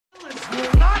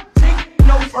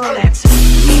Golems.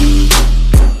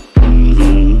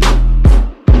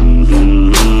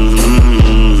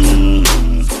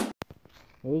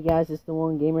 Hey guys, it's the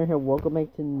One Gamer here. Welcome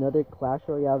back to another Clash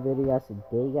Royale video. Guys,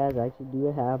 today guys, I actually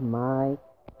do have my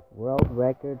world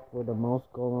record for the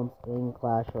most golems in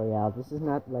Clash Royale. This is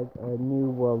not like a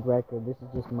new world record. This is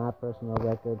just my personal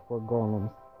record for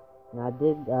golems. And I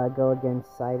did go against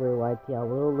Cyber YT. I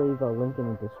will leave a link in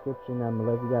the description down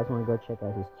below if you guys want to go check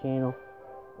out his channel.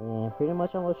 And pretty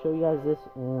much I'm going to show you guys this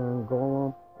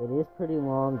golem. It is pretty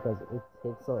long because it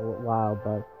takes a while,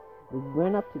 but we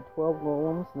went up to 12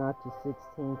 golems, not to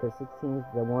 16, because 16 is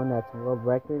the one that's world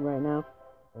record right now.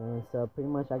 And so pretty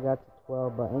much I got to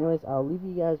 12. But anyways, I'll leave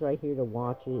you guys right here to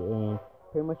watch it. And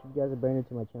pretty much if you guys are brand new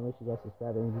to my channel, make sure you guys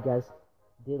subscribe. And if you guys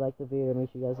did like the video,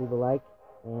 make sure you guys leave a like.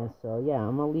 And so yeah,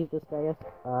 I'm going to leave this guy up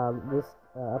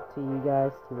to you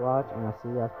guys to watch. And I'll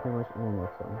see you guys pretty much in the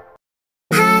next one.